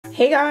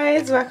Hey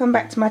guys, welcome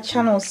back to my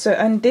channel. So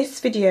on this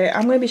video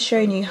I'm going to be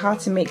showing you how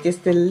to make this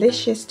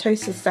delicious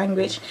toasted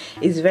sandwich.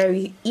 It's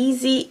very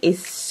easy, it's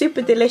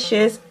super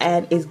delicious,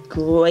 and it's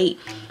great.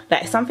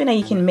 Like something that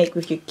you can make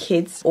with your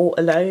kids or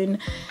alone,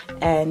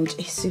 and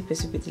it's super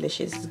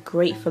delicious. It's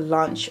great for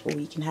lunch, or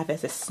you can have it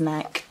as a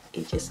snack.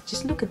 It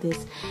just look at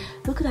this,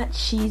 look at that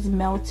cheese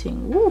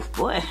melting. Woo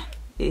boy,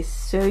 it's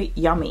so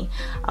yummy.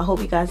 I hope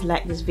you guys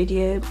like this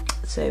video.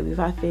 So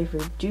without further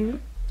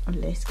ado,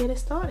 let's get it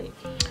started.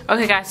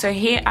 Okay guys, so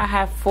here I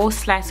have 4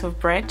 slices of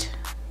bread.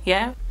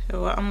 Yeah,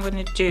 so what I'm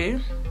gonna do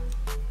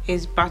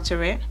is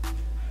butter it.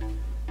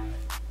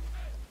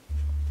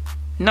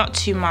 Not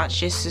too much,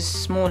 just a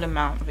small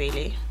amount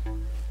really.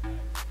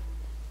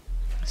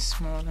 A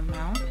small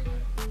amount.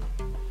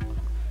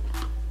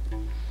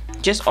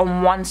 Just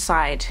on one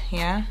side,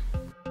 yeah.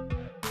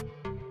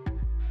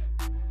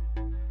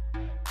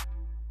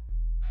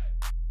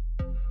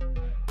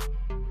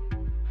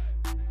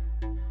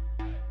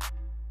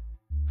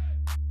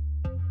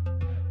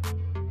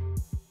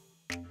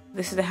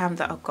 This is the ham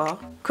that I've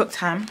got, cooked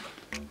ham.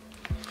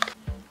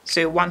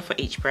 So 1 for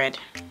each bread.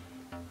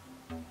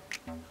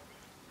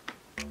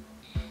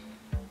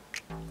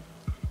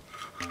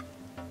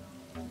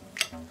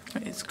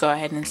 Let's go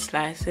ahead and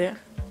slice it.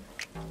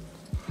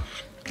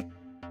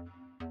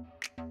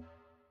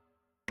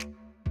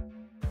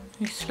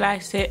 You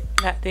slice it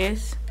like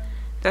this.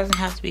 Doesn't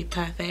have to be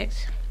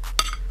perfect.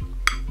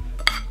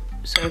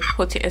 So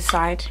put it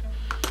aside.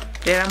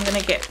 Then I'm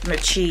gonna get my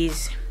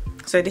cheese.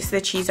 So this is the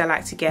cheese I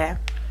like to get.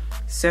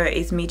 So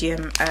it's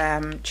medium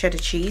cheddar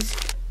cheese.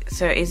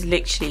 So it's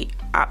literally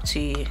up to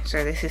you.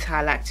 So this is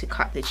how I like to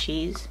cut the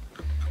cheese.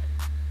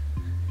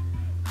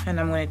 And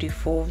I'm gonna do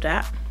 4 of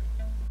that.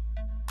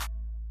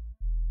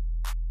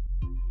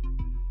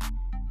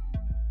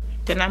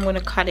 Then I'm gonna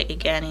cut it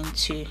again in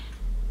 2.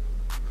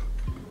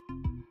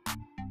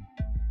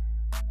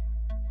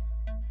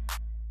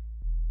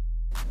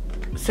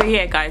 So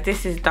yeah guys,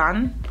 this is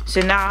done. So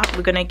now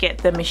we're gonna get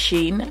the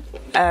machine,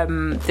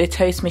 the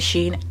toast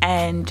machine,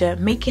 and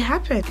make it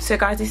happen. So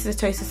guys, this is a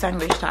toasted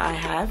sandwich that I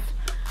have.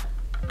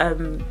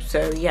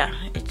 So yeah,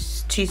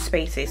 it's 2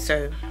 spaces,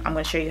 so I'm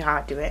gonna show you how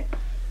I do it.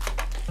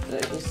 So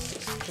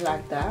just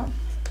like that.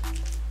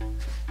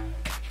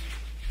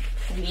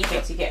 Leave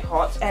it to get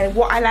hot, and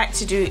what I like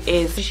to do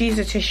is just use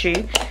a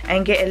tissue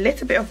and get a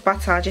little bit of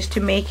butter just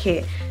to make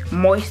it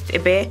moist a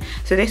bit,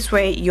 so this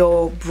way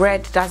your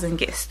bread doesn't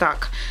get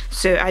stuck.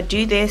 So I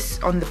do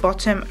this on the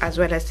bottom as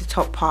well as the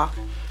top part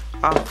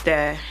of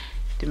the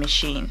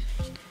machine.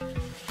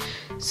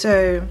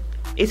 So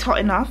it's hot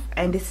enough,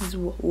 and this is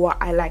what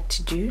I like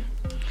to do.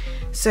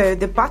 So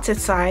the buttered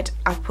side,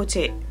 I put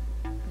it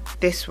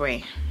this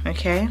way,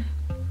 okay?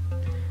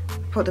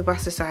 Put the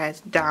butter side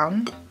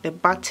down, the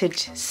buttered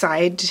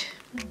side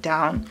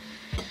down.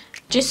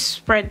 Just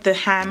spread the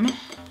ham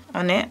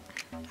on it,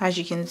 as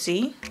you can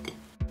see.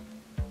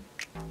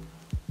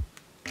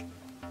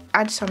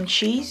 Add some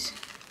cheese.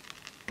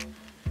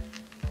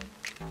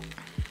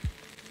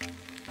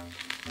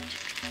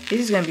 This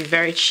is going to be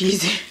very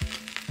cheesy.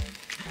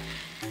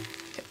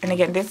 And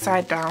again, this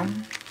side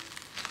down,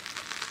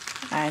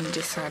 and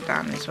this side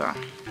down as well.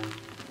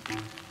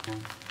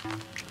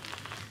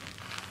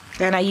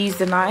 Then I use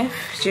the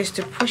knife just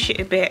to push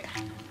it a bit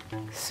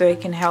so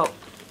it can help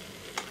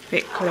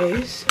it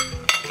close.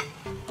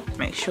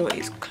 Make sure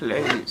it's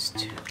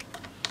closed.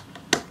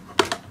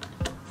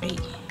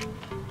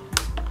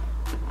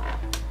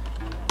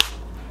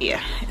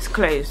 Yeah, it's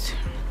closed.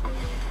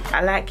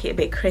 I like it a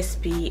bit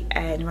crispy,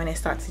 and when it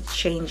starts to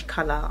change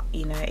color,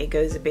 you know, it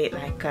goes a bit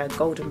like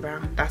golden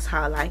brown. That's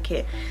how I like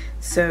it.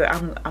 So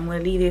I'm gonna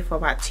leave it for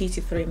about 2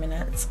 to 3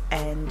 minutes,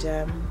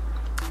 and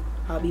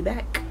I'll be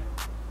back.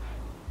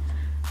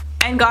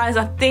 And guys,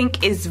 I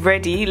think it's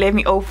ready. Let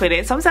me open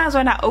it. Sometimes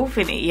when I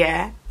open it,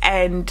 yeah,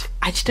 and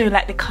I just don't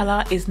like the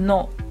color, it's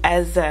not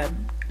as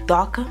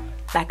darker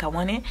like I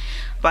want it.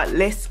 But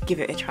let's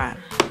give it a try.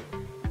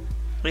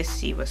 Let's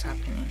see what's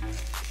happening.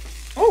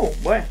 Oh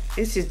boy,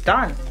 this is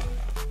done.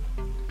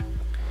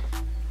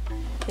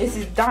 This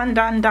is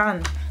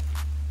done.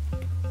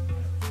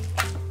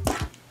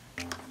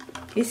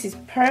 This is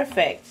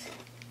perfect.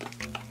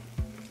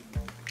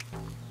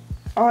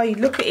 Oh, you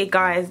look at it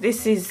guys,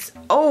 this is,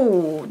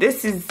 oh,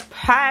 this is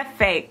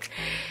perfect.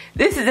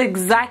 This is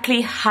exactly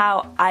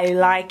how I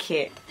like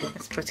it.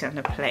 Let's put it on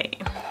the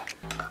plate.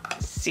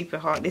 Super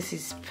hot. This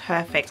is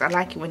perfect. I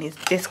like it when it's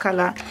this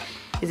color.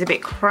 It's a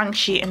bit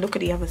crunchy, and look at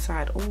the other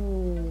side. Oh,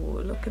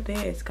 look at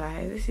this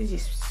guys, this is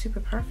just super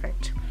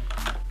perfect.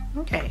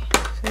 Okay,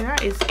 so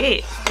that is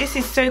it. This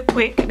is so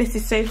quick, this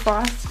is so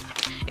fast.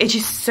 It's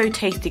just so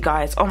tasty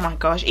guys. Oh my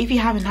gosh, if you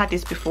haven't had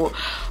this before,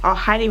 I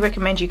highly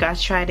recommend you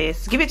guys try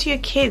this. Give it to your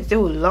kids, they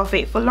will love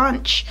it for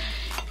lunch.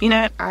 You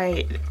know,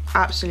 I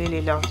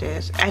absolutely love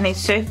this, and it's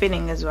so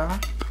filling as well.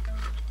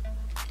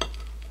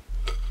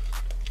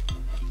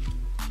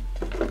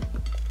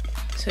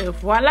 So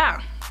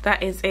voila,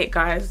 that is it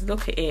guys.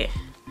 Look at it.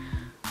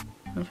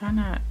 I'm trying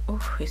to,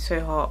 oh, it's so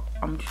hot.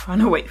 I'm trying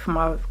to wait for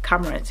my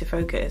camera to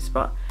focus,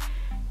 but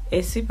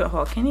It's super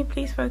hot. Can you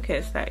please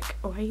focus? Like,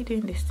 why are you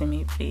doing this to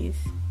me, please?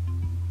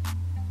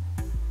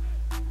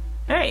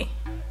 Hey.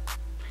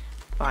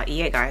 But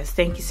yeah guys,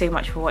 thank you so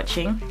much for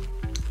watching.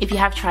 If you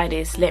have tried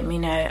this, let me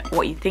know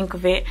what you think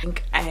of it,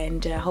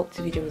 and hope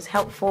the video was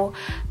helpful.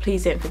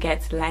 Please don't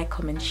forget to like,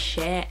 comment,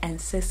 share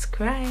and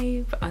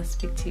subscribe. I'll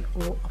speak to you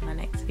all on my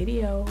next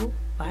video.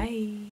 Bye.